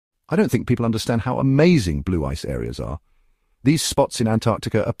I don't think people understand how amazing blue ice areas are. These spots in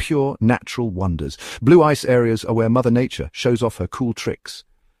Antarctica are pure natural wonders. Blue ice areas are where Mother Nature shows off her cool tricks.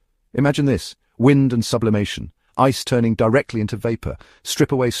 Imagine this: wind and sublimation, ice turning directly into vapor,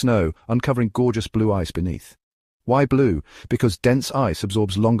 strip away snow, uncovering gorgeous blue ice beneath. Why blue? Because dense ice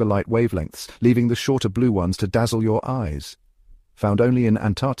absorbs longer light wavelengths, leaving the shorter blue ones to dazzle your eyes. Found only in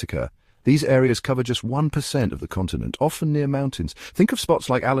Antarctica, these areas cover just 1% of the continent, often near mountains. Think of spots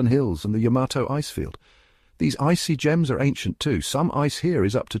like Allen Hills and the Yamato icefield. These icy gems are ancient too. Some ice here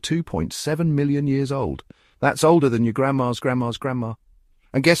is up to 2.7 million years old. That's older than your grandma's grandma's grandma.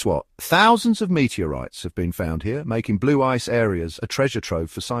 And guess what? Thousands of meteorites have been found here, making blue ice areas a treasure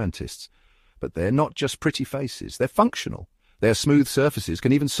trove for scientists. But they're not just pretty faces, they're functional. Their smooth surfaces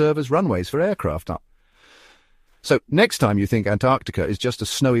can even serve as runways for aircraft. So next time you think Antarctica is just a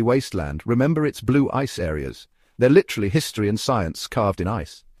snowy wasteland, remember its blue ice areas. They're literally history and science carved in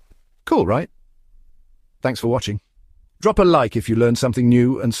ice. Cool, right? Thanks for watching. Drop a like if you learned something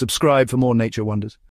new and subscribe for more nature wonders.